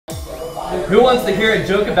Who wants to hear a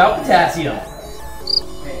joke about potassium?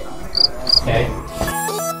 Okay.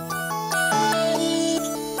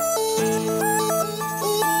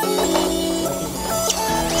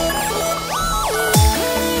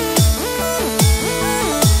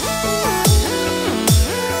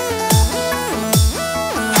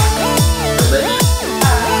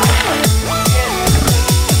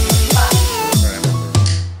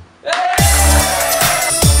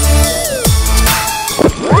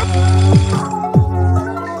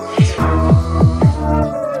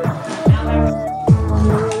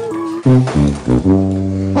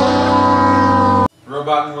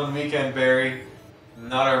 Robot in one weekend, Barry.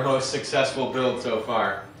 Not our most successful build so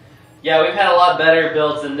far. Yeah, we've had a lot better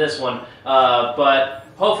builds than this one, but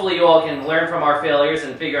hopefully you all can learn from our failures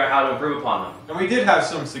and figure out how to improve upon them. And we did have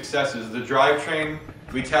some successes. The drivetrain,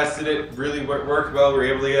 we tested it, really worked well. We were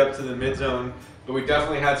able to get up to the mid-zone, but we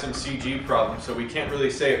definitely had some CG problems, so we can't really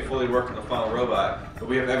say it fully worked in the final robot. But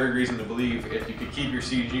we have every reason to believe if you could keep your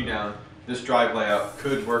CG down, this drive layout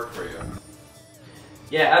could work for you.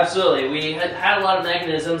 Yeah, absolutely. We had a lot of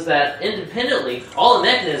mechanisms that independently, all the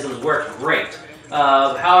mechanisms worked great.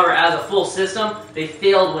 However, as a full system, they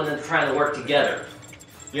failed when they're trying to work together.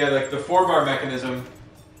 Yeah, like the 4-bar mechanism,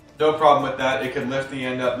 no problem with that. It could lift the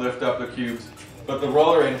end up, lift up the cubes. But the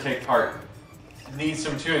roller intake part needs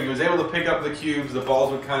some tuning. It was able to pick up the cubes, the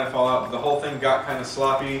balls would kind of fall out, the whole thing got kind of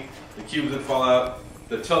sloppy, the cubes would fall out.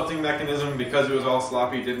 The tilting mechanism, because it was all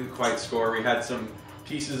sloppy, didn't quite score. We had some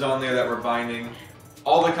pieces on there that were binding.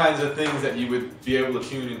 All the kinds of things that you would be able to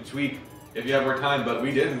tune and tweak if you have more time, but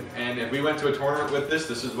we didn't. And if we went to a tournament with this,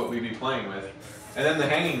 this is what we'd be playing with. And then the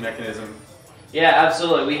hanging mechanism. Yeah,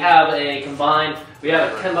 absolutely. We have a combined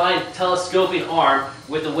telescoping arm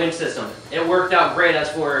with the winch system. It worked out great as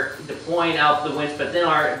for deploying out the winch, but then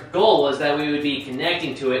our goal was that we would be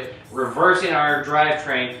connecting to it, reversing our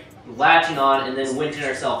drivetrain, latching on, and then winching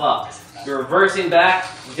ourselves up. The reversing back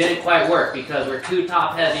didn't quite work because we're too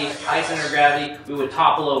top heavy, high center of gravity, we would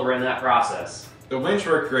topple over in that process. The winch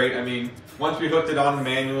worked great. I mean, once we hooked it on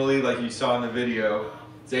manually, like you saw in the video,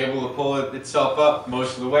 it's able to pull itself up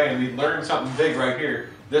most of the way, and we learned something big right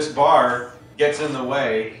here. This bar gets in the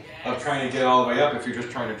way of trying to get all the way up if you're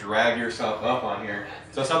just trying to drag yourself up on here.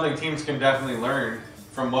 So something teams can definitely learn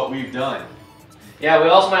from what we've done. Yeah, we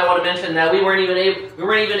also might want to mention that we weren't even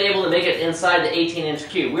able to make it inside the 18-inch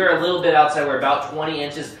cube. We were a little bit outside. We're about 20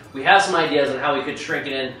 inches. We have some ideas on how we could shrink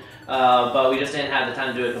it in, but we just didn't have the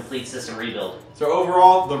time to do a complete system rebuild. So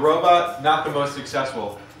overall, the robot, not the most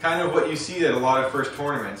successful. Kind of what you see at a lot of first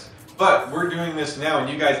tournaments. But we're doing this now, and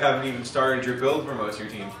you guys haven't even started your build for most of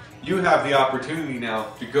your team. You have the opportunity now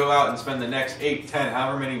to go out and spend the next 8, 10,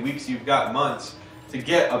 however many weeks you've got, months, to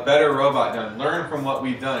get a better robot done. Learn from what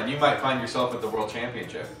we've done, and you might find yourself at the World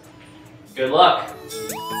Championship. Good luck.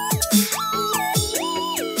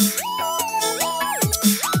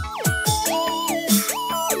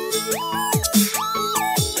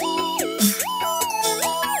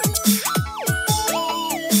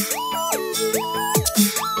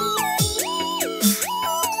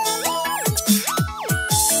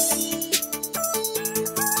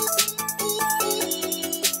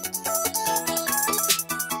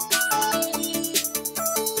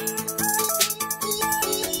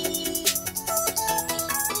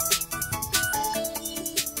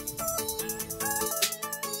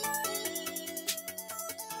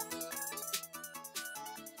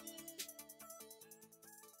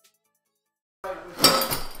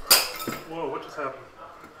 Whoa, what just happened?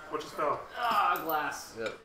 What just fell? Ah, glass. Yep.